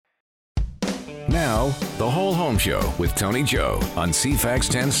Now, The Whole Home Show with Tony Joe on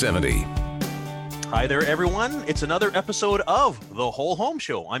CFAX 1070. Hi there, everyone. It's another episode of The Whole Home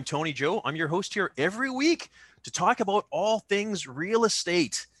Show. I'm Tony Joe. I'm your host here every week to talk about all things real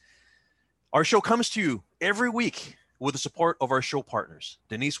estate. Our show comes to you every week with the support of our show partners,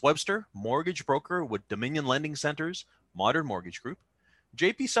 Denise Webster, mortgage broker with Dominion Lending Centers, Modern Mortgage Group,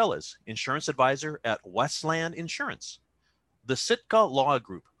 JP Sellers, insurance advisor at Westland Insurance, the Sitka Law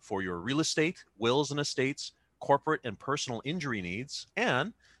Group for your real estate, wills and estates, corporate and personal injury needs,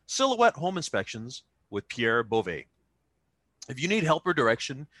 and Silhouette Home Inspections with Pierre Beauvais. If you need help or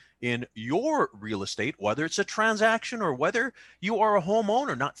direction in your real estate, whether it's a transaction or whether you are a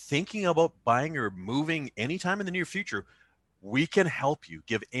homeowner not thinking about buying or moving anytime in the near future, we can help you.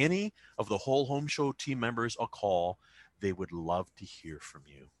 Give any of the Whole Home Show team members a call. They would love to hear from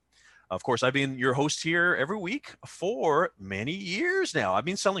you. Of course, I've been your host here every week for many years now. I've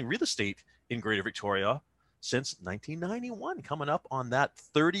been selling real estate in Greater Victoria since 1991, coming up on that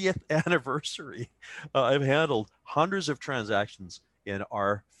 30th anniversary. I've handled hundreds of transactions in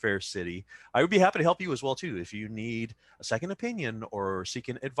our fair city. I would be happy to help you as well, too, if you need a second opinion or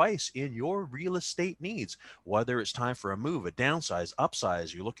seeking advice in your real estate needs, whether it's time for a move, a downsize,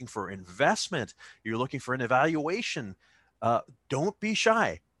 upsize, you're looking for investment, you're looking for an evaluation. Don't be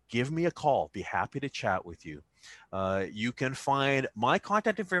shy. Give me a call. Be happy to chat with you. You can find my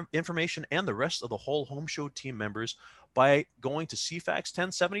contact information and the rest of the Whole Home Show team members by going to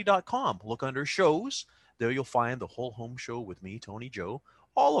cfax1070.com. Look under shows. There you'll find the Whole Home Show with me, Tony Joe.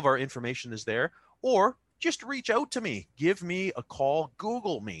 All of our information is there. Or just reach out to me. Give me a call.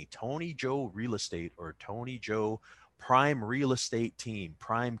 Google me, Tony Joe Real Estate or Tony Joe Prime Real Estate Team,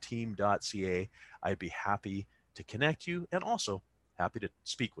 primeteam.ca. I'd be happy to connect you and also happy to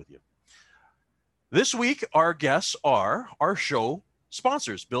speak with you. This week, our guests are our show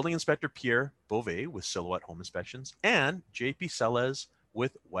sponsors, Building Inspector Pierre Beauvais with Silhouette Home Inspections and JP Sellers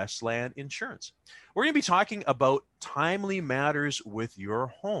with Westland Insurance. We're going to be talking about timely matters with your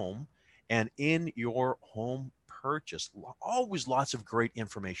home and in your home purchase. Always lots of great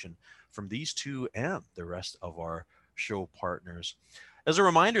information from these two and the rest of our show partners. As a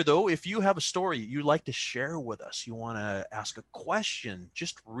reminder, though, if you have a story you'd like to share with us, you want to ask a question,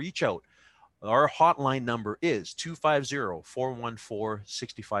 just reach out. Our hotline number is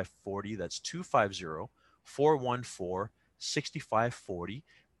 250-414-6540. That's 250-414-6540.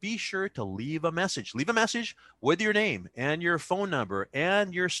 Be sure to leave a message. Leave a message with your name and your phone number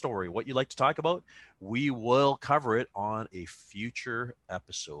and your story, what you'd like to talk about. We will cover it on a future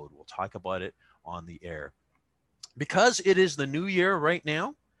episode. We'll talk about it on the air. Because it is the new year right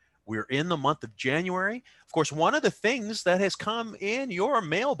now, we're in the month of January. Of course, one of the things that has come in your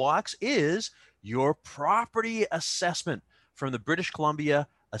mailbox is your property assessment from the British Columbia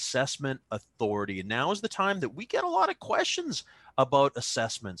Assessment Authority. And now is the time that we get a lot of questions about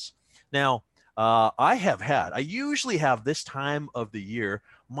assessments. Now, I usually have this time of the year,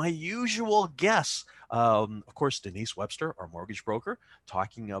 my usual guests, of course, Denise Webster, our mortgage broker,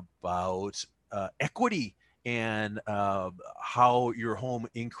 talking about equity and how your home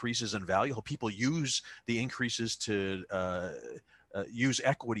increases in value, how people use the increases to use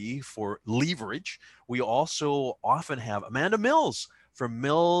equity for leverage. We also often have Amanda Mills from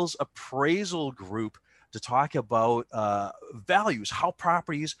Mills Appraisal Group to talk about values, how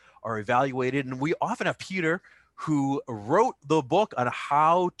properties are evaluated. And we often have Peter, who wrote the book on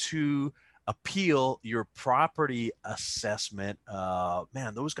how to appeal your property assessment.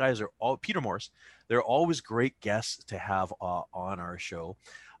 Man, those guys are all, Peter Morse, they're always great guests to have on our show.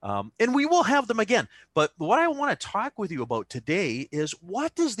 And we will have them again. But what I want to talk with you about today is,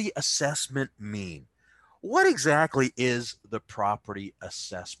 what does the assessment mean? What exactly is the property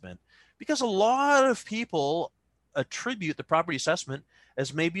assessment? Because a lot of people attribute the property assessment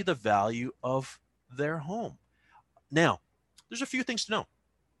as maybe the value of their home. Now, there's a few things to know.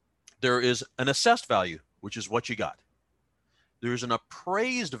 There is an assessed value, which is what you got. There's an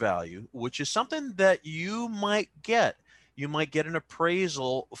appraised value, which is something that you might get. You might get an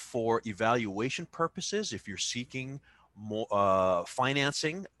appraisal for evaluation purposes. If you're seeking more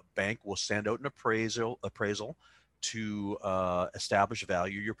financing, a bank will send out an appraisal to establish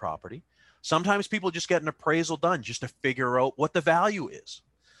value of your property. Sometimes people just get an appraisal done just to figure out what the value is.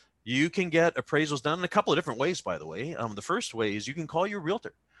 You can get appraisals done in a couple of different ways, by the way. The first way is you can call your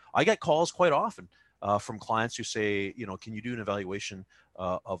realtor. I get calls quite often from clients who say, can you do an evaluation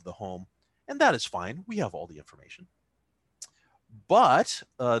of the home? And that is fine. We have all the information. But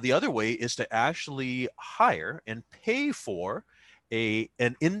the other way is to actually hire and pay for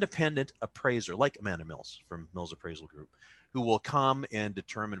an independent appraiser like Amanda Mills from Mills Appraisal Group, who will come and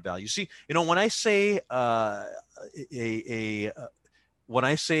determine value. See, when I say a when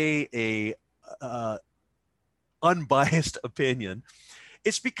I say a unbiased opinion,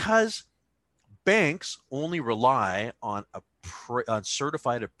 it's because banks only rely on on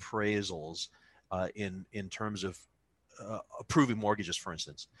certified appraisals in terms of approving mortgages, for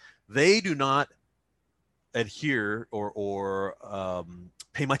instance. They do not adhere or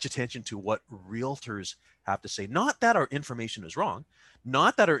pay much attention to what realtors have to say. Not that our information is wrong,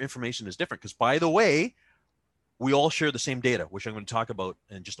 not that our information is different, because by the way, we all share the same data, which I'm going to talk about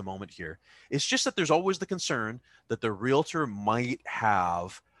in just a moment here. It's just that there's always the concern that the realtor might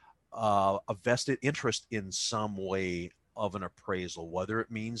have a vested interest in some way of an appraisal, whether it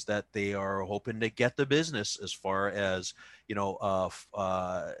means that they are hoping to get the business as far as,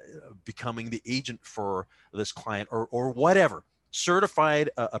 becoming the agent for this client or whatever. Certified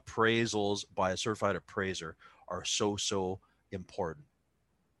appraisals by a certified appraiser are so important.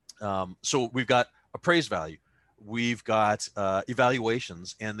 So we've got appraised value. We've got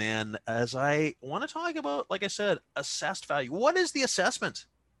evaluations. And then as I want to talk about, like I said, assessed value. What is the assessment?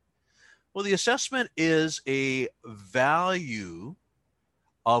 Well, the assessment is a value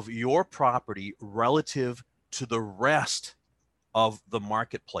of your property relative to the rest of the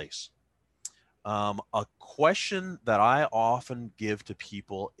marketplace. A question that I often give to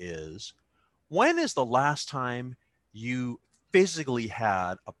people is, when is the last time you physically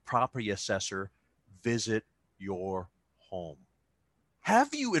had a property assessor visit your home?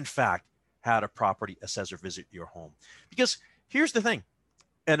 Have you, in fact, had a property assessor visit your home? Because here's the thing.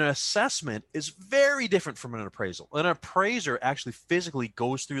 An assessment is very different from an appraisal. An appraiser actually physically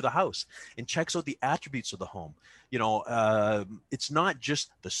goes through the house and checks out the attributes of the home. It's not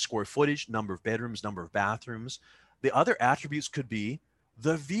just the square footage, number of bedrooms, number of bathrooms. The other attributes could be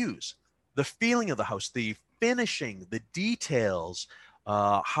the views, the feeling of the house, the finishing, the details,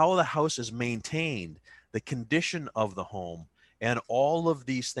 how the house is maintained, the condition of the home, and all of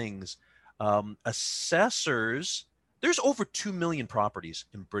these things. Assessors, there's over 2 million properties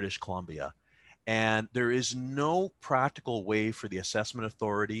in British Columbia, and there is no practical way for the assessment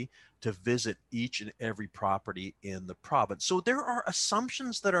authority to visit each and every property in the province. So there are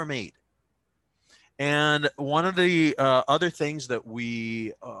assumptions that are made. And one of the other things that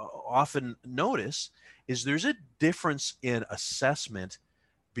we often notice is there's a difference in assessment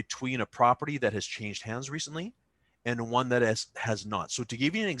between a property that has changed hands recently and one that has not. So to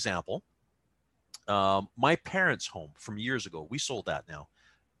give you an example, my parents' home from years ago, we sold that now,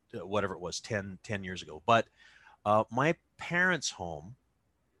 whatever it was, 10 years ago. But my parents' home,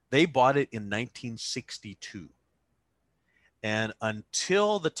 they bought it in 1962. And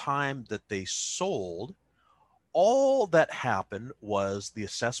until the time that they sold, all that happened was the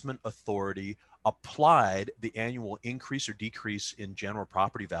assessment authority applied the annual increase or decrease in general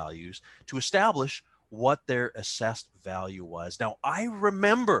property values to establish what their assessed value was. Now, I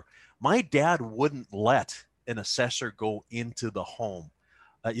remember my dad wouldn't let an assessor go into the home.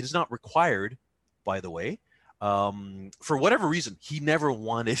 It is not required, by the way. For whatever reason, he never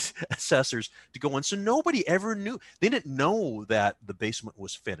wanted assessors to go in. So nobody ever knew. They didn't know that the basement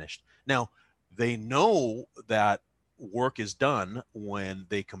was finished. Now, they know that work is done when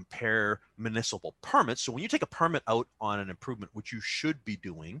they compare municipal permits. So when you take a permit out on an improvement, which you should be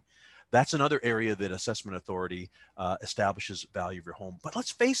doing, that's another area that assessment authority establishes value of your home. But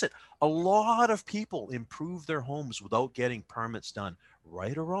let's face it, a lot of people improve their homes without getting permits done,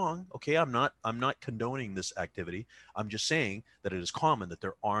 right or wrong. Okay, I'm not condoning this activity. I'm just saying that it is common that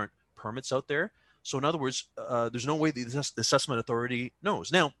there aren't permits out there. So in other words, there's no way the assessment authority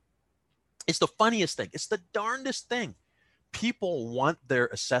knows. Now, it's the funniest thing. It's the darndest thing. People want their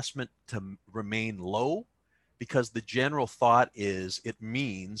assessment to remain low because the general thought is it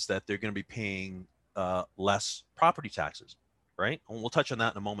means that they're going to be paying less property taxes, right? And we'll touch on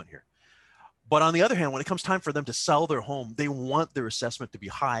that in a moment here. But on the other hand, when it comes time for them to sell their home, they want their assessment to be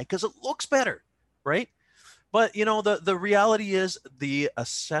high because it looks better, right? But the reality is the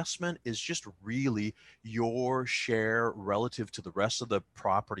assessment is just really your share relative to the rest of the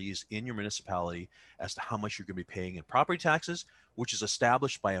properties in your municipality as to how much you're going to be paying in property taxes, which is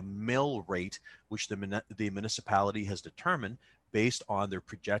established by a mill rate, which the municipality has determined based on their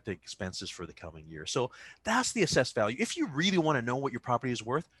projected expenses for the coming year. So that's the assessed value. If you really want to know what your property is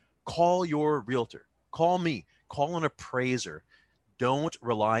worth, call your realtor, call me, call an appraiser. Don't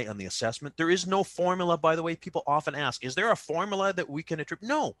rely on the assessment. There is no formula, by the way. People often ask, is there a formula that we can attribute?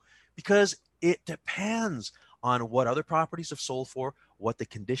 No, because it depends on what other properties have sold for, what the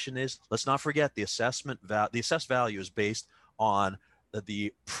condition is. Let's not forget the assessed value is based on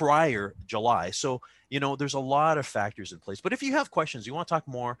the prior July. So, there's a lot of factors in place. But if you have questions, you want to talk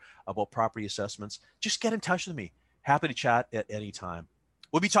more about property assessments, just get in touch with me. Happy to chat at any time.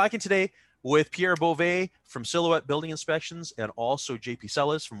 We'll be talking today with Pierre Beauvais from Silhouette Building Inspections and also JP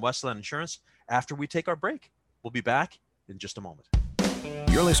Sellas from Westland Insurance after we take our break. We'll be back in just a moment.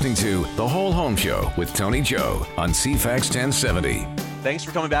 You're listening to The Whole Home Show with Tony Joe on CFAX 1070. Thanks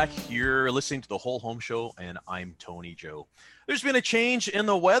for coming back. You're listening to The Whole Home Show, and I'm Tony Joe. There's been a change in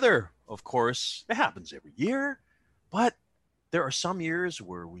the weather, of course. It happens every year, but there are some years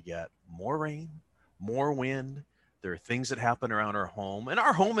where we get more rain, more wind. There are things that happen around our home, and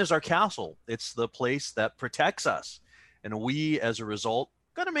our home is our castle. It's the place that protects us. And we, as a result,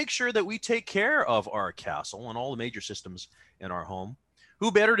 got to make sure that we take care of our castle and all the major systems in our home.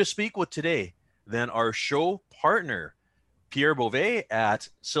 Who better to speak with today than our show partner, Pierre Beauvais at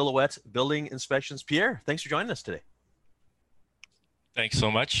Silhouette Building Inspections. Pierre, thanks for joining us today. Thanks so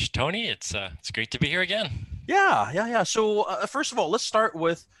much, Tony. It's great to be here again. Yeah. So first of all, let's start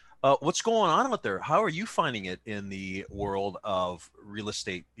with what's going on out there. How are you finding it in the world of real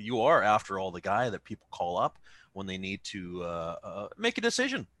estate? You are, after all, the guy that people call up when they need to make a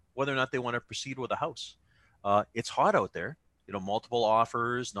decision whether or not they want to proceed with a house. It's hot out there, multiple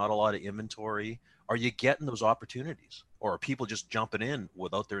offers, not a lot of inventory. Are you getting those opportunities, or are people just jumping in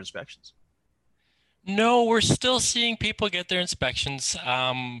without their inspections? No, we're still seeing people get their inspections,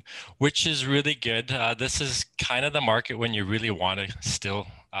 which is really good. This is kind of the market when you really want to still,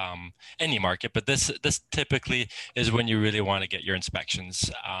 any market, but this typically is when you really want to get your inspections.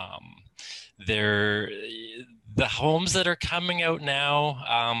 The homes that are coming out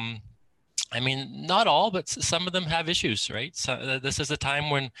now, not all, but some of them have issues, right? So this is a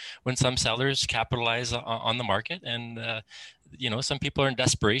time when some sellers capitalize on the market, and some people are in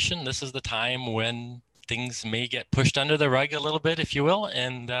desperation. This is the time when things may get pushed under the rug a little bit, if you will,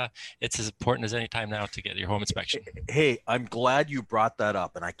 and it's as important as any time now to get your home inspection. Hey, I'm glad you brought that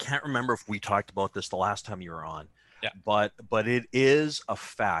up, and I can't remember if we talked about this the last time you were on. Yeah. But it is a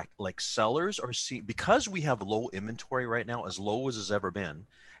fact. Like, sellers are seeing, because we have low inventory right now, as low as it's ever been,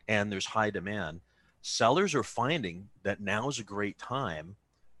 and there's high demand, sellers are finding that now is a great time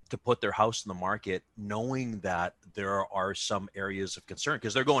to put their house in the market, knowing that there are some areas of concern,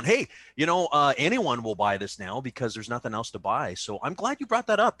 because they're going, hey, anyone will buy this now because there's nothing else to buy. So I'm glad you brought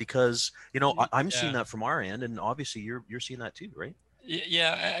that up, because I'm seeing that from our end, and obviously you're seeing that too, right?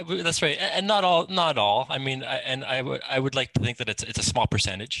 Yeah, that's right, and not all. I would like to think that it's a small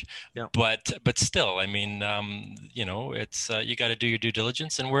percentage, yeah. But still, it's you got to do your due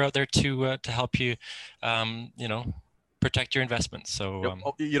diligence, and we're out there to help you, protect your investments. So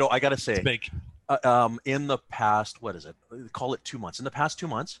I got to say, it's big. In the past, what is it? Call it 2 months. In the past 2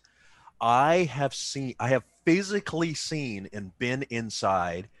 months, I have physically seen and been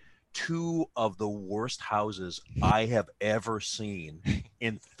inside two of the worst houses I have ever seen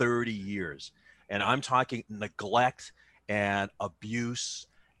in 30 years. And I'm talking neglect and abuse.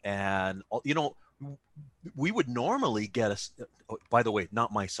 And, we would normally get by the way,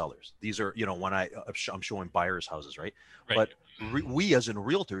 not my sellers. These are, when I'm showing buyers houses, right? But we as in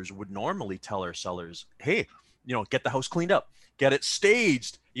realtors would normally tell our sellers, hey, get the house cleaned up, get it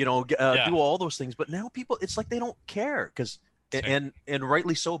staged, do all those things. But now people, it's like they don't care, because and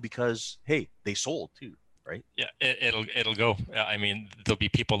rightly so, because hey, they sold too, right? Yeah, it'll go. There'll be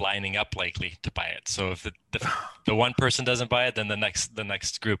people lining up likely to buy it. So if the one person doesn't buy it, then the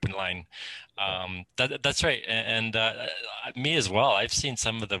next group in line. That's right. And me as well. I've seen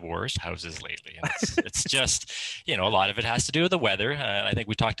some of the worst houses lately. And it's just, a lot of it has to do with the weather. I think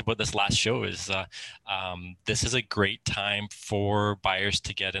we talked about this last show. This is a great time for buyers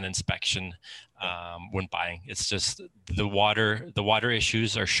to get an inspection when buying. It's just the water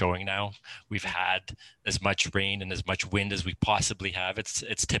issues are showing now. We've had as much rain and as much wind as we possibly have.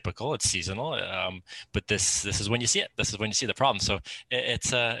 It's typical. It's seasonal. But this is when you see it. This is when you see the problem. So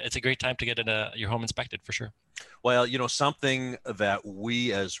it's a great time to get your home inspected, for sure. Well, something that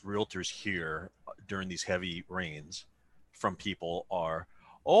we as realtors hear during these heavy rains from people are,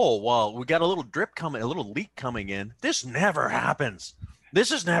 oh, well, we got a little drip coming, a little leak coming in. This never happens. This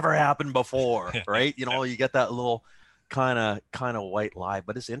has never happened before, right? You get that little kind of white lie.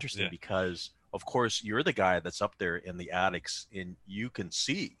 But it's interesting because, of course, you're the guy that's up there in the attics, and you can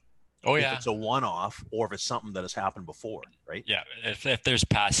see if it's a one-off or if it's something that has happened before, right? Yeah, if there's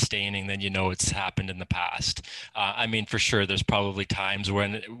past staining, then it's happened in the past. For sure, there's probably times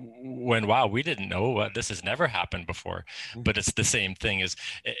when wow, we didn't know, this has never happened before. Mm-hmm. But it's the same thing as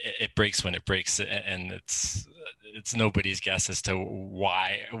it breaks when it breaks, and it's nobody's guess as to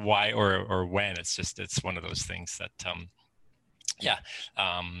why or when. It's one of those things that yeah,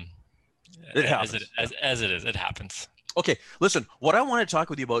 um, It as happens. it is, it happens. Okay, listen, what I want to talk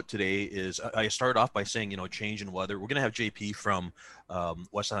with you about today is I started off by saying, change in weather. We're going to have JP from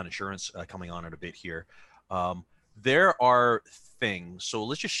Westland Insurance coming on in a bit here. Um, there are things, so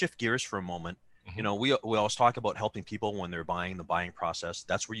let's just shift gears for a moment. Mhm. We always talk about helping people when they're buying, the buying process.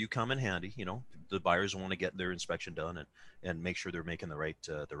 That's where you come in handy. The buyers want to get their inspection done and make sure they're making the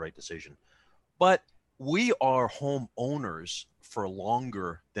right decision. But we are home owners for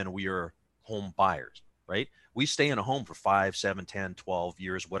longer than we are home buyers, right? We stay in a home for 5, 7, 10, 12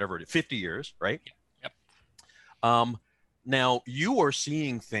 years, whatever it is, 50 years, right? Yep. Um, Now you are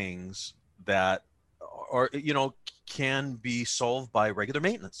seeing things that are, can be solved by regular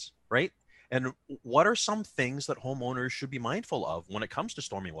maintenance, right? And what are some things that homeowners should be mindful of when it comes to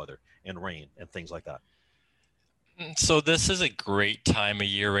stormy weather and rain and things like that? So this is a great time of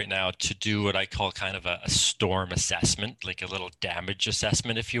year right now to do what I call kind of a storm assessment, like a little damage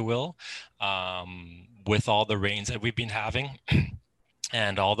assessment, if you will, with all the rains that we've been having.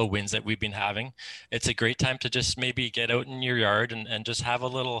 And all the winds that we've been having. It's a great time to just maybe get out in your yard and just have a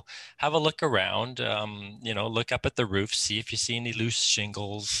look around, look up at the roof, see if you see any loose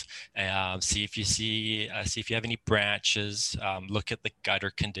shingles, see if you have any branches, look at the gutter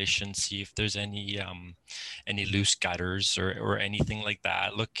condition, see if there's any loose gutters or anything like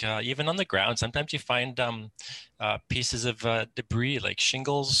that. Look, even on the ground, sometimes you find pieces of debris like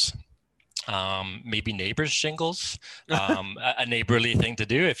shingles, maybe neighbors' shingles. A neighborly thing to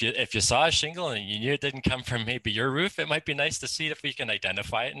do. If you saw a shingle and you knew it didn't come from maybe your roof, it might be nice to see if we can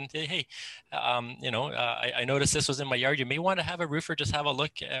identify it and say, hey, I noticed this was in my yard. You may want to have a roofer just have a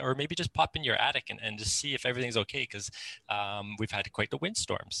look, or maybe just pop in your attic and just see if everything's okay, because we've had quite the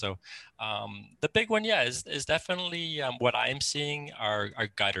windstorm. So the big one, yeah, is definitely what I'm seeing are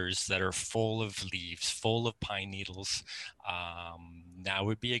gutters that are full of leaves, full of pine needles. Now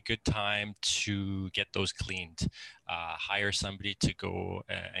would be a good time to get those cleaned. Hire somebody to go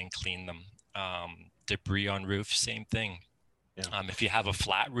and clean them. Debris on roof, same thing. Yeah. If you have a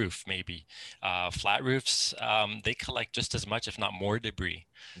flat roof, maybe flat roofs, they collect just as much, if not more, debris.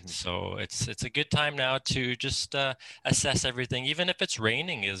 Mhm. So it's a good time now to just assess everything. Even if it's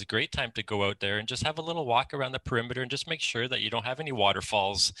raining, is a great time to go out there and just have a little walk around the perimeter and just make sure that you don't have any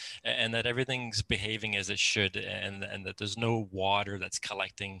waterfalls and that everything's behaving as it should, and that there's no water that's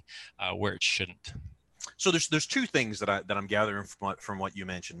collecting where it shouldn't. So there's two things that I'm gathering from what you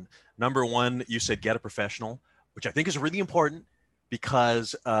mentioned. Number one, you said get a professional, which I think is really important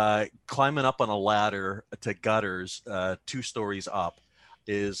because climbing up on a ladder to gutters 2 stories up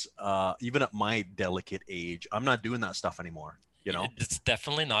is even at my delicate age, I'm not doing that stuff anymore. It's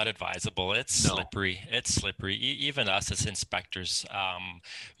definitely not advisable. It's No. slippery. It's slippery. Even us as inspectors,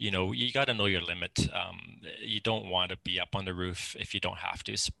 you got to know your limit. You don't want to be up on the roof if you don't have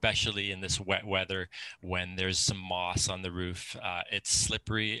to, especially in this wet weather when there's some moss on the roof. It's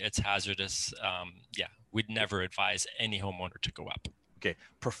slippery. It's hazardous. Yeah, we'd never advise any homeowner to go up. Okay,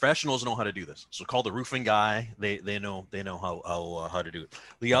 professionals know how to do this. So call the roofing guy. They know how to do it.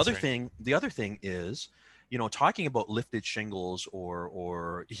 That's right. The other thing is, talking about lifted shingles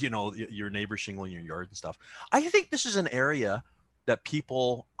or your neighbor's shingle in your yard and stuff. I think this is an area that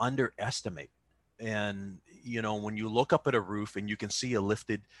people underestimate. And when you look up at a roof and you can see a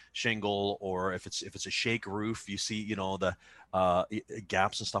lifted shingle, or if it's a shake roof, you see the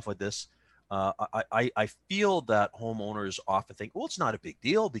gaps and stuff like this. I feel that homeowners often think, well, it's not a big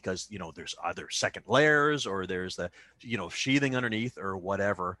deal because there's either second layers or there's the sheathing underneath or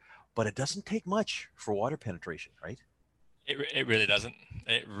whatever, but it doesn't take much for water penetration, right? It really doesn't.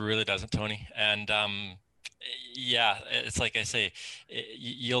 It really doesn't, Tony. And yeah, it's like I say,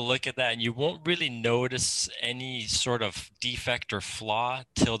 you'll look at that and you won't really notice any sort of defect or flaw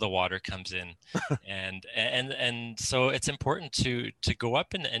till the water comes in. And so it's important to go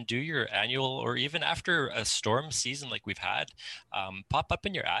up and do your annual, or even after a storm season like we've had, pop up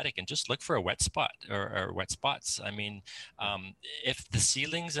in your attic and just look for a wet spot or wet spots. I mean, if the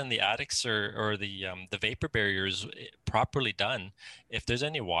ceilings and the attics or the vapor barriers properly done, if there's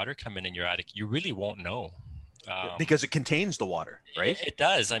any water coming in your attic, you really won't know. Because it contains the water, right? It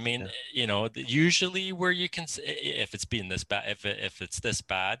does. I mean, Yeah. Usually where you can, if it's being this bad, if it's this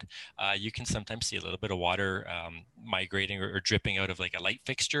bad, you can sometimes see a little bit of water migrating or dripping out of like a light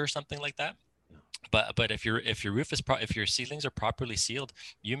fixture or something like that. But if your roof is if your ceilings are properly sealed,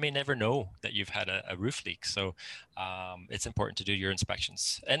 you may never know that you've had a roof leak. So it's important to do your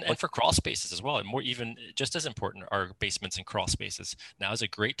inspections, and for crawl spaces as well. And more, even just as important, are basements and crawl spaces. Now is a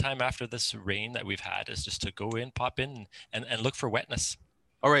great time after this rain that we've had, is just to go in, pop in, and look for wetness.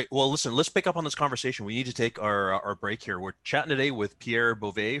 All right. Well, listen, let's pick up on this conversation. We need to take our break here. We're chatting today with Pierre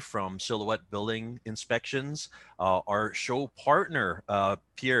Beauvais from Silhouette Building Inspections, our show partner.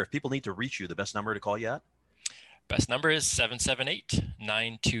 Pierre, if people need to reach you, the best number to call you at? Best number is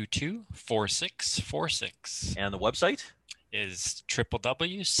 778-922-4646. And the website? Is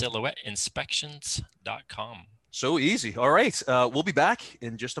www.silhouetteinspections.com. So easy. All right. We'll be back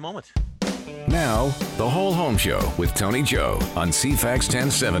in just a moment. Now, The Whole Home Show with Tony Joe on CFAX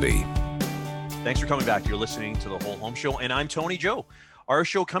 1070. Thanks for coming back. You're listening to The Whole Home Show, and I'm Tony Joe. Our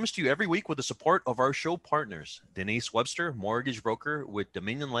show comes to you every week with the support of our show partners, Denise Webster, mortgage broker with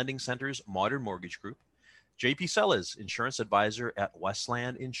Dominion Lending Center's Modern Mortgage Group, JP Sellers, insurance advisor at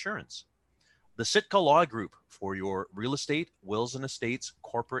Westland Insurance, the Sitka Law Group for your real estate, wills and estates,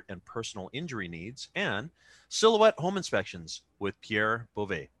 corporate and personal injury needs, and Silhouette Home Inspections with Pierre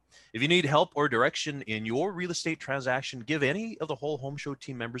Beauvais. If you need help or direction in your real estate transaction, give any of the Whole Home Show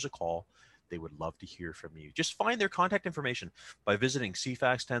team members a call. They would love to hear from you. Just find their contact information by visiting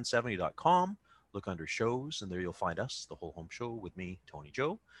cfax1070.com. Look under shows, and there you'll find us, The Whole Home Show with me, Tony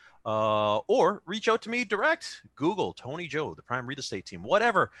Joe. Or reach out to me direct. Google Tony Joe, the Prime Real Estate Team,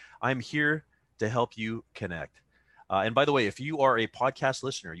 whatever. I'm here to help you connect. And by the way, if you are a podcast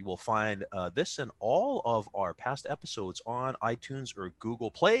listener, you will find this and all of our past episodes on iTunes or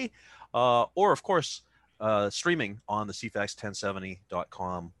Google Play, or of course, streaming on the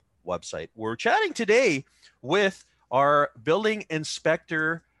cfax1070.com website. We're chatting today with our building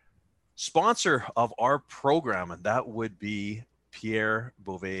inspector sponsor of our program, and that would be Pierre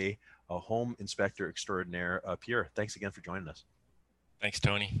Beauvais, a home inspector extraordinaire. Pierre, thanks again for joining us. Thanks,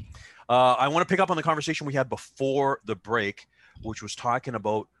 Tony. I want to pick up on the conversation we had before the break, which was talking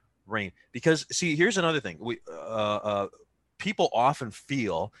about rain. Because, see, here's another thing. People often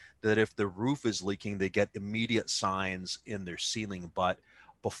feel that if the roof is leaking, they get immediate signs in their ceiling. But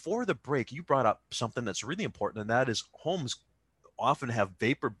before the break, you brought up something that's really important, and that is homes often have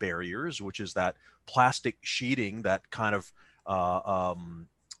vapor barriers, which is that plastic sheeting that kind of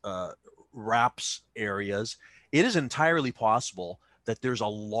wraps areas. It is entirely possible that there's a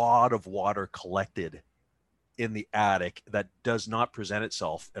lot of water collected in the attic that does not present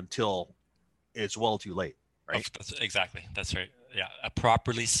itself until it's well too late, right? Exactly. That's right. Yeah. A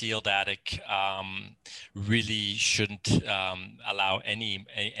properly sealed attic really shouldn't allow any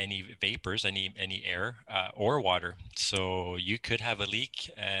vapors, any air or water. So you could have a leak,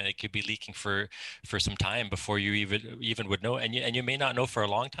 and it could be leaking for some time before you even would know, and you may not know for a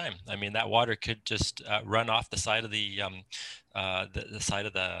long time. I mean, that water could just run off the side of the side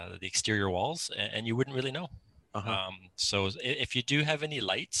of the exterior walls, and you wouldn't really know. So if you do have any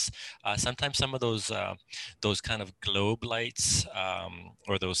lights, sometimes some of those kind of globe lights,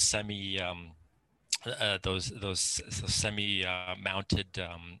 or those semi mounted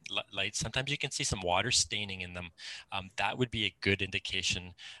lights, sometimes you can see some water staining in them. That would be a good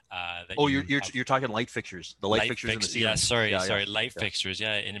indication that you're talking light fixtures, the light fixtures in the ceiling. Light fixtures,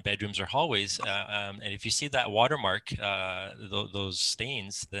 in bedrooms or hallways. And if you see that watermark, those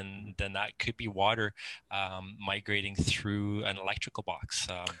stains, then that could be water migrating through an electrical box.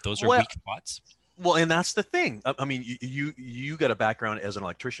 Those are weak spots. Well, and that's the thing. I mean, you got a background as an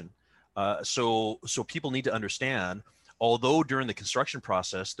electrician. So people need to understand, although during the construction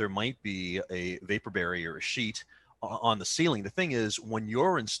process, there might be a vapor barrier, a sheet on the ceiling. The thing is, when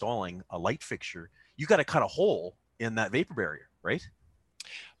you're installing a light fixture, you got to cut a hole in that vapor barrier, right?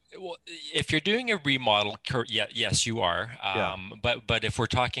 Well, if you're doing a remodel, yes, you are. But if we're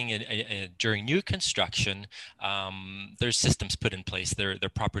talking during new construction, there's systems put in place. They're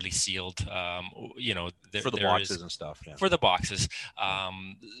properly sealed. For the boxes and stuff. Yeah. For the boxes,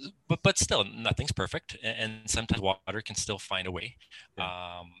 but still, nothing's perfect, and sometimes water can still find a way.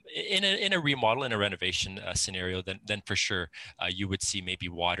 Yeah. In a remodel, in a renovation scenario, then for sure you would see maybe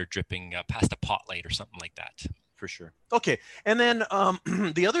water dripping past a pot light or something like that. For sure. Okay. And then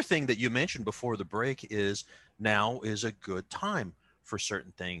the other thing that you mentioned before the break is now is a good time for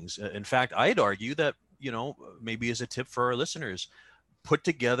certain things. In fact, I'd argue that, maybe as a tip for our listeners, put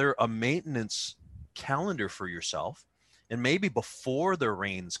together a maintenance calendar for yourself. And maybe before the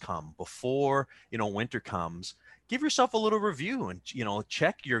rains come, before, winter comes, give yourself a little review and,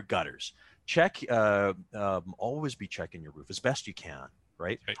 check your gutters. Always be checking your roof as best you can,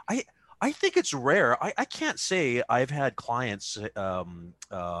 right? I think it's rare. I can't say I've had clients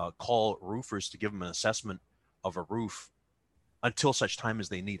call roofers to give them an assessment of a roof until such time as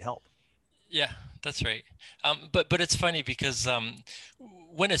they need help. Yeah, that's right. But it's funny because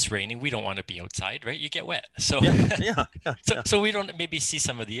when it's raining, we don't want to be outside, right? You get wet. So, so we don't maybe see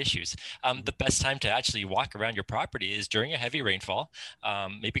some of the issues. The best time to actually walk around your property is during a heavy rainfall.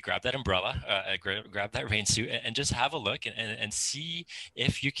 Maybe grab that umbrella, grab that rain suit, and just have a look and see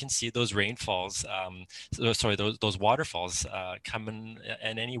if you can see those rainfalls. Those waterfalls coming,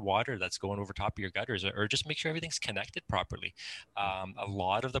 and any water that's going over top of your gutters, or just make sure everything's connected properly. A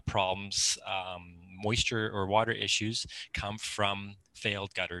lot of the problems, moisture or water issues, come from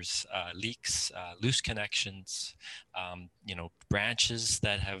failed gutters, leaks, loose connections, branches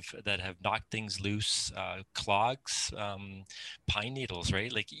that have knocked things loose, clogs, pine needles,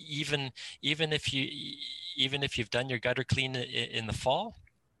 right? Like even if you've done your gutter clean in the fall,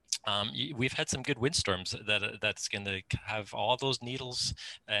 we've had some good windstorms that's going to have all those needles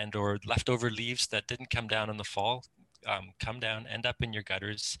and or leftover leaves that didn't come down in the fall come down, end up in your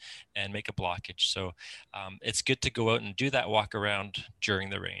gutters, and make a blockage. So it's good to go out and do that walk around during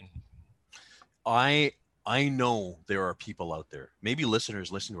the rain. I know there are people out there, maybe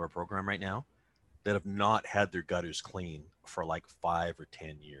listeners listening to our program right now, that have not had their gutters clean for like 5 or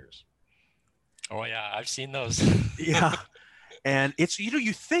 10 years. Oh yeah, I've seen those. Yeah. And it's,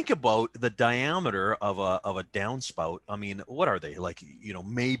 you think about the diameter of a downspout. I mean, what are they, like,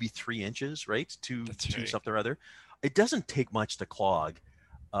 maybe 3 inches, right? Two something or other. It doesn't take much to clog.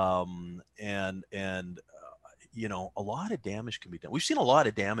 And a lot of damage can be done. We've seen a lot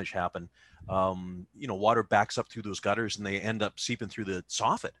of damage happen. Water backs up through those gutters and they end up seeping through the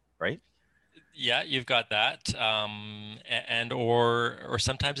soffit, right? Yeah, you've got that. And or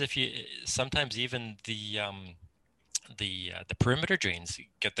sometimes sometimes even the perimeter drains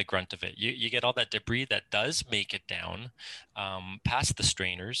get the grunt of it. You get all that debris that does make it down past the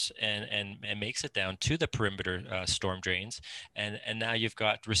strainers and makes it down to the perimeter storm drains, and now you've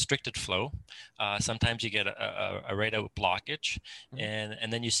got restricted flow. Sometimes you get a right out blockage,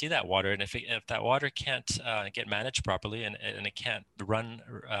 and then you see that water, and if that water can't get managed properly and it can't run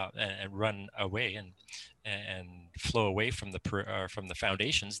away and flow away from the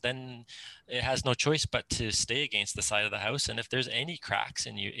foundations, then it has no choice but to stay against the side of the house. And if there's any cracks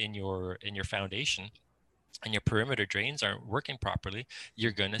in your foundation and your perimeter drains aren't working properly,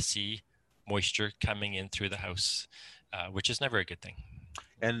 you're going to see moisture coming in through the house, which is never a good thing.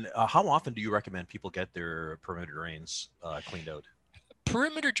 And how often do you recommend people get their perimeter drains cleaned out?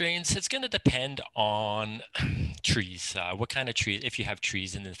 Perimeter drains, it's going to depend on trees, what kind of tree, if you have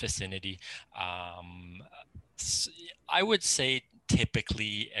trees in the vicinity. I would say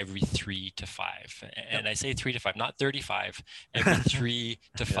typically every 3 to 5, and I say 3 to 5, not 35, every 3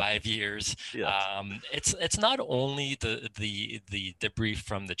 to 5 years. It's not only the debris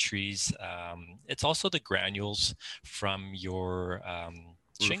from the trees, it's also the granules from your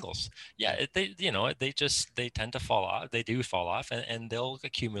shingles. Yeah, they tend to fall off. They do fall off, and they'll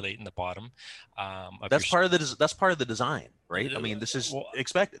accumulate in the bottom. That's part of the design, right? I mean, this is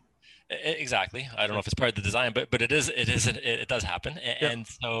expected. Exactly. I don't know if it's part of the design, but it does happen. And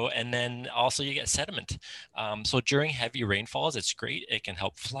then also you get sediment. So during heavy rainfalls, it's great. It can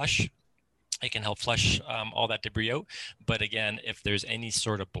help flush. All that debris out. But again, if there's any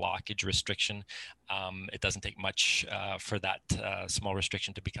sort of blockage restriction, it doesn't take much for that small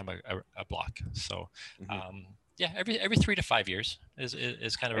restriction to become a block. So every 3 to 5 years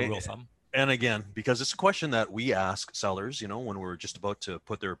is kind of a rule of thumb. And again, because it's a question that we ask sellers, when we're just about to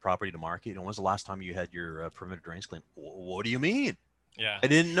put their property to market, when's the last time you had your perimeter drains cleaned? What do you mean? Yeah, I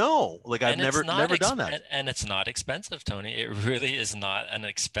didn't know. Like, I've never done that. And it's not expensive, Tony. It really is not an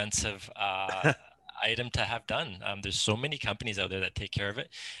expensive item to have done. There's so many companies out there that take care of it.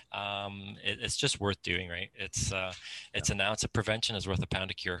 It's just worth doing, right? It's an ounce of prevention is worth a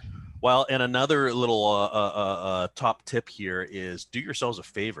pound of cure. Well, and another little top tip here is do yourselves a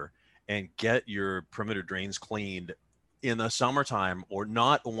favor and get your perimeter drains cleaned in the summertime, or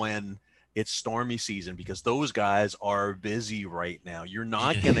not when it's stormy season, because those guys are busy right now. You're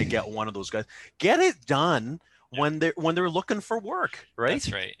not going to get one of those guys. Get it done when they're looking for work, right?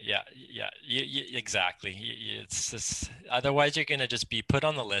 That's right. Yeah. Exactly. It's just, otherwise you're going to just be put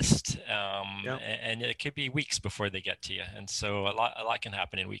on the list, and it could be weeks before they get to you. And so a lot can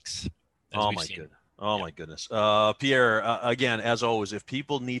happen in weeks. Oh my goodness. Oh my goodness. Pierre, again, as always, if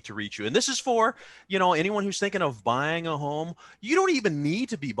people need to reach you, and this is for, anyone who's thinking of buying a home, you don't even need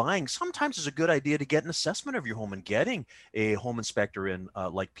to be buying. Sometimes it's a good idea to get an assessment of your home and getting a home inspector in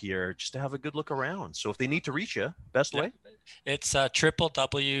like Pierre, just to have a good look around. So if they need to reach you, best way? It's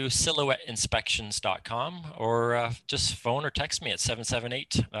www.silhouetteinspections.com, or just phone or text me at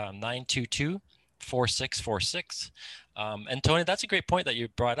 778-922 4646. And Tony, that's a great point that you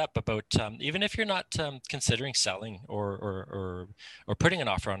brought up about even if you're not considering selling or putting an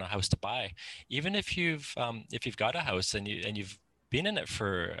offer on a house to buy, even if you've got a house and you've been in it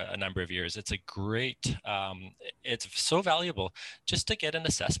for a number of years, it's a great, it's so valuable just to get an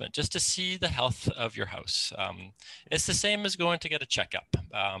assessment, just to see the health of your house. It's the same as going to get a checkup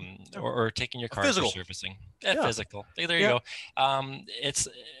or taking your car for servicing. Physical. There you go. It's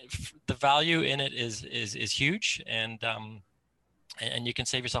the value in it is huge, and you can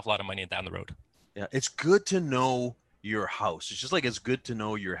save yourself a lot of money down the road. Yeah, it's good to know your house. It's just like it's good to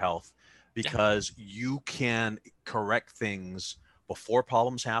know your health, because you can correct things before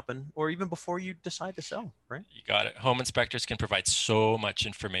problems happen, or even before you decide to sell, right? You got it. Home inspectors can provide so much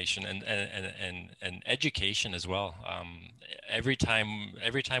information and education as well. Every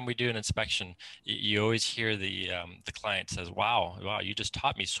time we do an inspection, you always hear the client says, wow, you just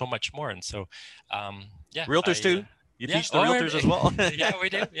taught me so much more. And so, realtors too. You teach the realtors as well. Yeah, we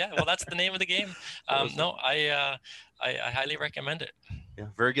do. Yeah, well, that's the name of the game. No, I highly recommend it. Yeah,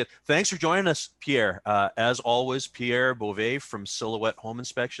 very good. Thanks for joining us, Pierre. As always, Pierre Beauvais from Silhouette Home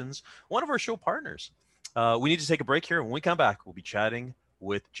Inspections, one of our show partners. We need to take a break here. When we come back, we'll be chatting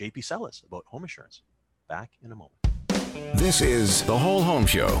with JP Sellis about home insurance. Back in a moment. This is The Whole Home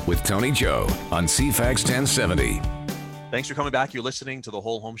Show with Tony Joe on CFAX 1070. Thanks for coming back. You're listening to The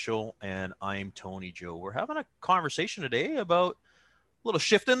Whole Home Show, and I'm Tony Joe. We're having a conversation today about a little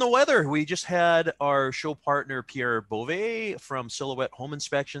shift in the weather. We just had our show partner, Pierre Beauvais from Silhouette Home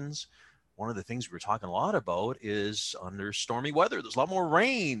Inspections. One of the things we were talking a lot about is under stormy weather, there's a lot more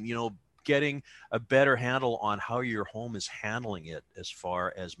rain, getting a better handle on how your home is handling it, as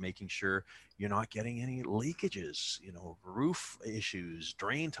far as making sure you're not getting any leakages, roof issues,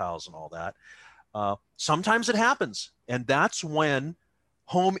 drain tiles and all that. Sometimes it happens, and that's when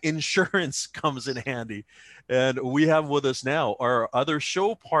home insurance comes in handy. And we have with us now our other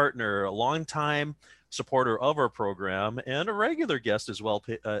show partner, a longtime supporter of our program and a regular guest as well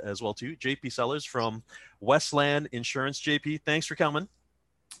too, JP Sellis from Westland Insurance. JP, thanks for coming.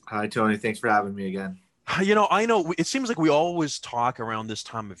 Hi, Tony. Thanks for having me again. I know it seems like we always talk around this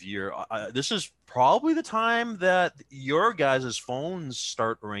time of year. This is probably the time that your guys' phones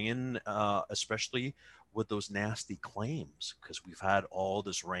start ringing, especially with those nasty claims, because we've had all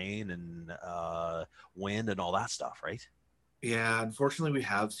this rain and wind and all that stuff, right? Yeah, unfortunately, we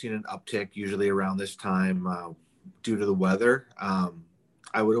have seen an uptick usually around this time due to the weather.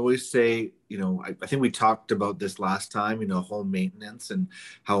 I would always say, I think we talked about this last time, home maintenance and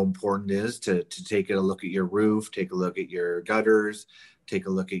how important it is to take a look at your roof, take a look at your gutters, take a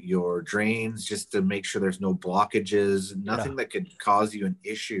look at your drains, just to make sure there's no blockages, nothing that could cause you an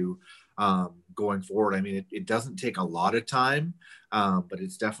issue going forward. I mean, it doesn't take a lot of time, but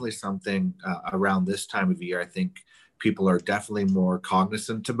it's definitely something around this time of year, I think people are definitely more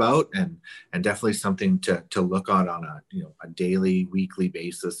cognizant about, and definitely something to look on a daily, weekly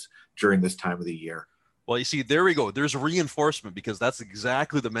basis during this time of the year. Well, you see, there we go. There's reinforcement, because that's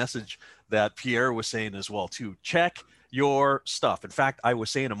exactly the message that Pierre was saying as well, too. Check your stuff. In fact, I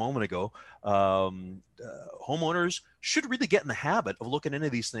was saying a moment ago, homeowners should really get in the habit of looking into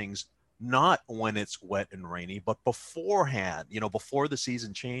these things, not when it's wet and rainy, but beforehand, before the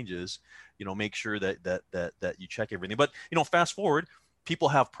season changes, make sure that you check everything. But, fast forward, people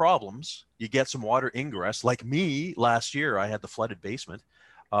have problems. You get some water ingress. Like me, last year, I had the flooded basement.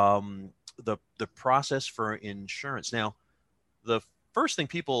 The process for insurance. Now, the first thing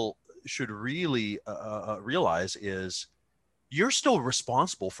people should really realize is you're still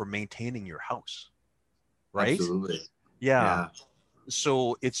responsible for maintaining your house, right? Absolutely. Yeah.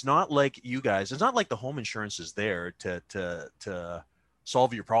 So it's not like it's not like the home insurance is there to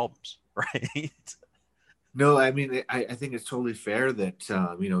solve your problems, right? No, I mean, I think it's totally fair that,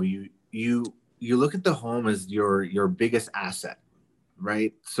 you look at the home as your biggest asset,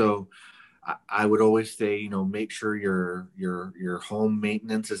 right? So I would always say, make sure your home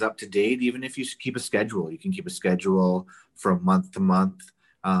maintenance is up to date. Even if you keep a schedule, you can keep a schedule from month to month,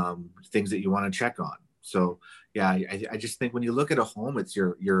 things that you want to check on. So yeah, I just think when you look at a home, it's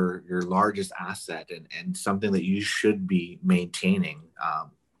your largest asset and something that you should be maintaining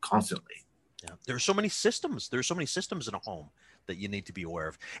constantly. Yeah, there's so many systems. There's so many systems in a home that you need to be aware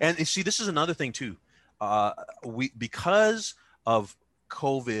of. And you see, this is another thing too. Because of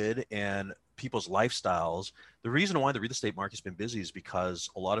COVID and people's lifestyles, the reason why the real estate market's been busy is because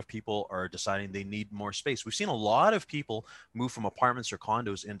a lot of people are deciding they need more space. We've seen a lot of people move from apartments or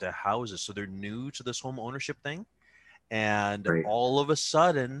condos into houses, so they're new to this home ownership thing. And all of a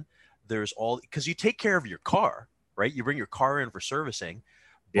sudden, because you take care of your car, right? You bring your car in for servicing,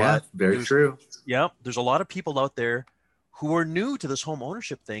 Yeah, But very true. yeah, there's a lot of people out there who are new to this home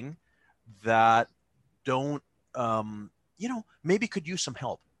ownership thing that don't, maybe could use some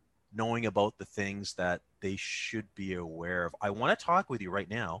help knowing about the things that they should be aware of. I want to talk with you right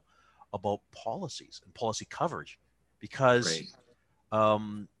now about policies and policy coverage because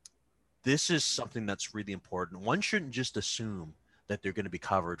Right. this is something that's really important. One shouldn't just assume that they're going to be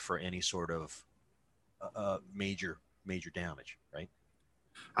covered for any sort of major damage, right?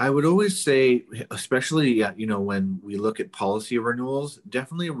 I would always say, especially when we look at policy renewals,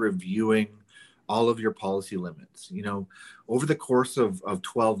 definitely reviewing all of your policy limits. Over the course of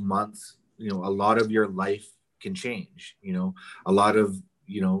 12 months, a lot of your life can change. A lot of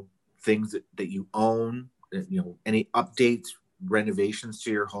things that you own, any updates, renovations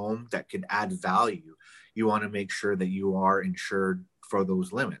to your home that could add value. You want to make sure that you are insured for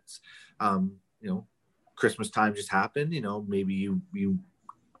those limits. Christmas time just happened. Maybe you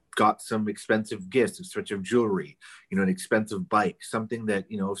got some expensive gifts, such of jewelry, an expensive bike, something that,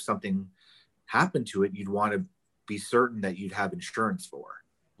 if something happened to it, you'd want to be certain that you'd have insurance for.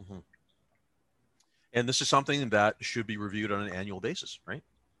 Mm-hmm. And this is something that should be reviewed on an annual basis, right?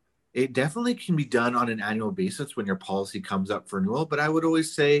 It definitely can be done on an annual basis when your policy comes up for renewal. But I would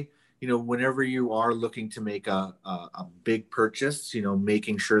always say, whenever you are looking to make a big purchase,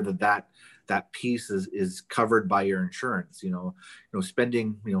 making sure that piece is covered by your insurance.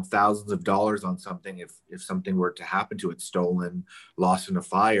 Spending thousands of dollars on something, if something were to happen to it, stolen, lost in a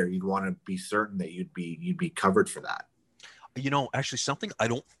fire, you'd want to be certain that you'd be covered for that. Actually, something I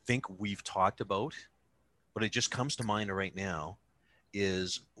don't think we've talked about, but it just comes to mind right now,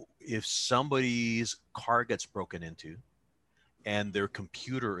 is if somebody's car gets broken into and their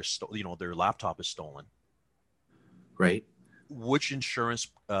computer is their laptop is stolen, right? Which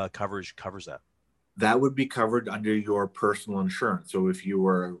insurance coverage covers that? That would be covered under your personal insurance. So if you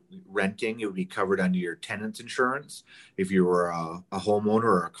were renting, it would be covered under your tenant's insurance. If you were a homeowner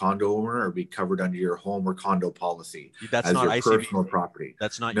or a condo owner, it would be covered under your home or condo policy. That's as not your ICBC. Personal property.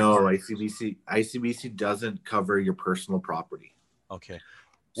 That's not no ICBC doesn't cover your personal property. Okay.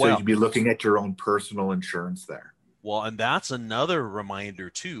 So you'd be looking at your own personal insurance there. Well, and that's another reminder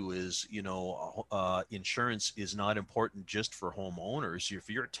too, is, insurance is not important just for homeowners. If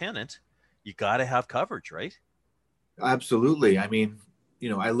you're a tenant, you got to have coverage, right? Absolutely. I mean,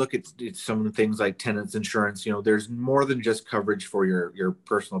 I look at some of the things like tenants insurance, there's more than just coverage for your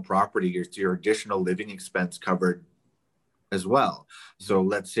personal property. Your additional living expense covered as well. So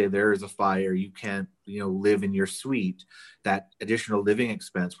let's say there is a fire, you can't, live in your suite. That additional living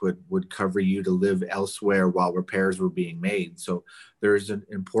expense would cover you to live elsewhere while repairs were being made. So there's an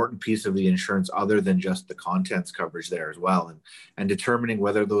important piece of the insurance other than just the contents coverage there as well, and determining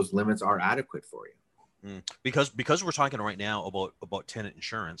whether those limits are adequate for you. Because we're talking right now about tenant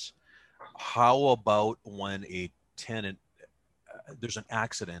insurance, how about when a tenant, there's an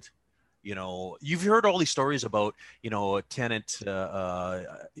accident? You've heard all these stories about, a tenant,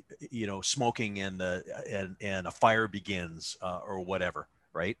 smoking and a fire begins, or whatever.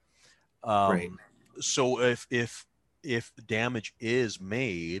 Right. Right. So if damage is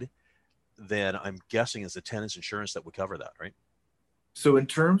made, then I'm guessing it's the tenant's insurance that would cover that. Right. So in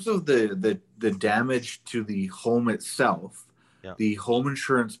terms of the damage to the home itself, the home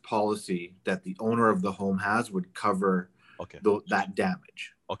insurance policy that the owner of the home has would cover that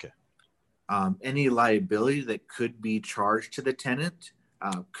damage. Okay. Any liability that could be charged to the tenant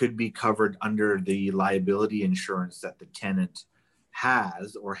could be covered under the liability insurance that the tenant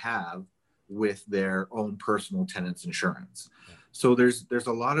has or have with their own personal tenant's insurance. Yeah. So there's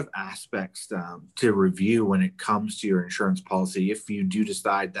a lot of aspects to review when it comes to your insurance policy if you do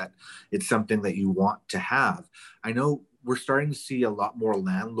decide that it's something that you want to have. I know we're starting to see a lot more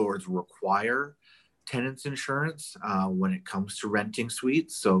landlords require tenants insurance when it comes to renting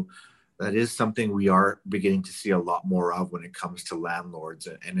suites. So that is something we are beginning to see a lot more of when it comes to landlords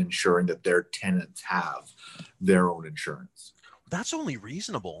and ensuring that their tenants have their own insurance. That's only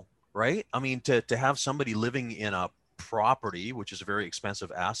reasonable, right? I mean, to have somebody living in a property, which is a very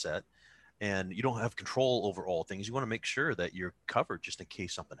expensive asset, and you don't have control over all things, you want to make sure that you're covered just in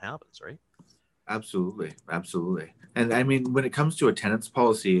case something happens, right? Absolutely. And I mean, when it comes to a tenant's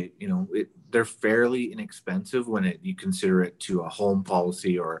policy, they're fairly inexpensive when you consider it to a home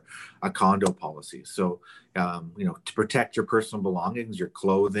policy or a condo policy. So, to protect your personal belongings, your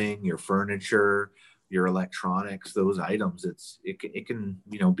clothing, your furniture, your electronics, those items, it can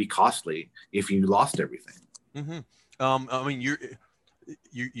be costly if you lost everything. Mm-hmm. I mean,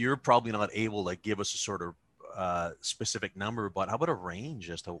 you're probably not able to give us a sort of specific number, but how about a range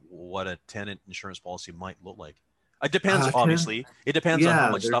as to what a tenant insurance policy might look like? It depends, obviously. It depends on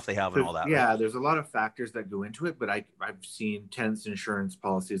how much stuff they have and all that. Yeah, right? there's a lot of factors that go into it, but I've seen tenants insurance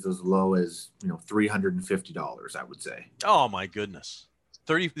policies as low as $350, I would say. Oh my goodness,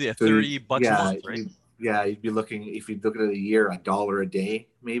 30 So 30 bucks a month, right? You'd be looking, if you look at it a year, $1 a day,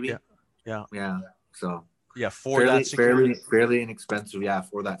 maybe. Yeah. So for that security, fairly inexpensive. Yeah,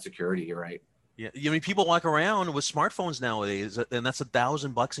 for that security, you're right. Yeah, I mean, people walk around with smartphones nowadays, and that's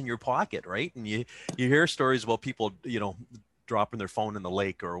 $1,000 in your pocket, right? And you hear stories about people, dropping their phone in the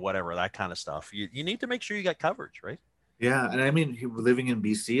lake or whatever, that kind of stuff. You need to make sure you got coverage, right? Yeah, and I mean, living in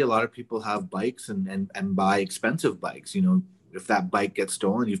BC, a lot of people have bikes and buy expensive bikes. If that bike gets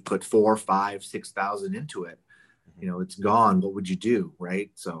stolen, you've put 4, 5, 6,000 into it. It's gone. What would you do,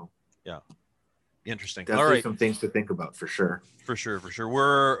 right? So yeah. Interesting. Definitely all right, some things to think about for sure. For sure.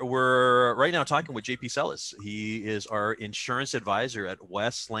 We're right now talking with JP Sellis. He is our insurance advisor at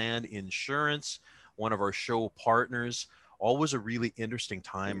Westland Insurance, one of our show partners. Always a really interesting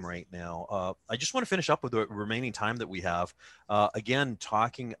time right now. I just want to finish up with the remaining time that we have. Again,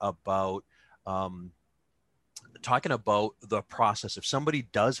 talking about the process. If somebody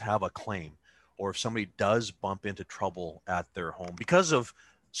does have a claim, or if somebody does bump into trouble at their home because of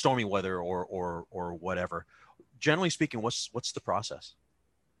stormy weather or whatever, generally speaking, what's the process?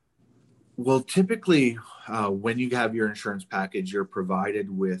 Well, typically, when you have your insurance package, you're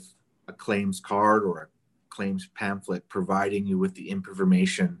provided with a claims card or a claims pamphlet providing you with the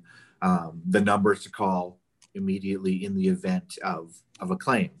information, the numbers to call immediately in the event of a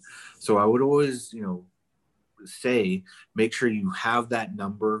claim. So I would always, say, make sure you have that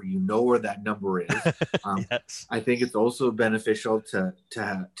number, where that number is. Yes. I think it's also beneficial to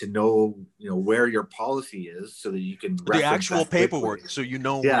know, where your policy is so that you can the actual paperwork, so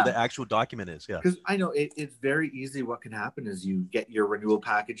where the actual document is. Yeah. Because I know it's very easy. What can happen is you get your renewal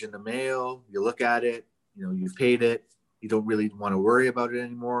package in the mail, you look at it, you've paid it, you don't really want to worry about it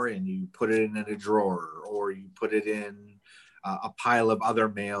anymore, and you put it in a drawer, or you put it in a pile of other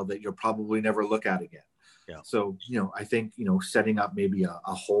mail that you'll probably never look at again. Yeah. So, I think, setting up maybe a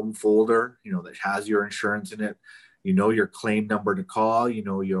home folder, that has your insurance in it, your claim number to call,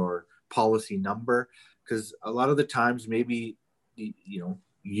 your policy number, because a lot of the times maybe,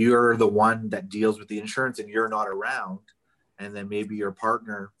 you're the one that deals with the insurance and you're not around. And then maybe your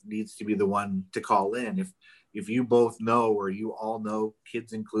partner needs to be the one to call in. If you both know, or you all know,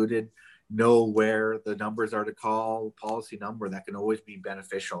 kids included, know where the numbers are to call, policy number, that can always be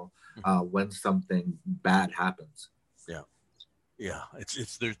beneficial when something bad happens. Yeah.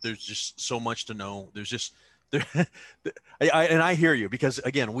 It's there's just so much to know. There's just I hear you, because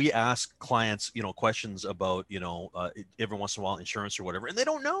again, we ask clients, questions about, every once in a while insurance or whatever, and they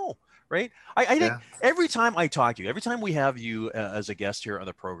don't know, right? I think every time I talk to you, every time we have you as a guest here on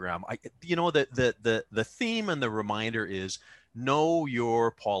the program, the theme and the reminder is know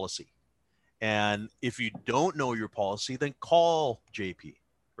your policy. And if you don't know your policy, then call JP,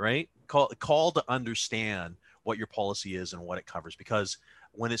 right? Call to understand what your policy is and what it covers, because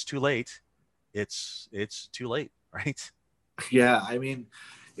when it's too late, it's too late, right? Yeah, I mean,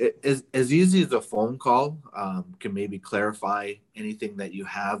 as easy as a phone call can maybe clarify anything that you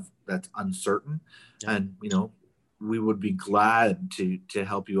have that's uncertain. Yeah. And, we would be glad to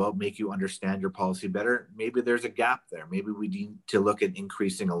help you out, make you understand your policy better. Maybe there's a gap there. Maybe we need to look at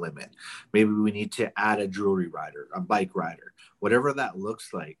increasing a limit. Maybe we need to add a jewelry rider, a bike rider, whatever that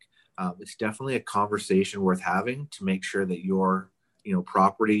looks like. It's definitely a conversation worth having to make sure that your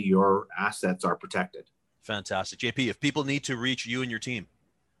property, your assets are protected. Fantastic. JP, if people need to reach you and your team,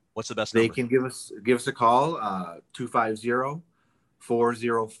 what's the best number? They can give us a call,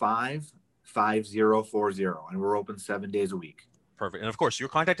 250-405-5040, and we're open 7 days a week. Perfect. And of course, your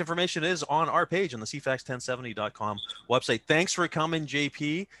contact information is on our page on the cfax1070.com website. Thanks for coming,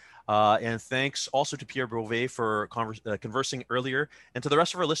 JP. And thanks also to Pierre Beauvais for conversing earlier, and to the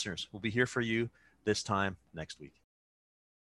rest of our listeners. We'll be here for you this time next week.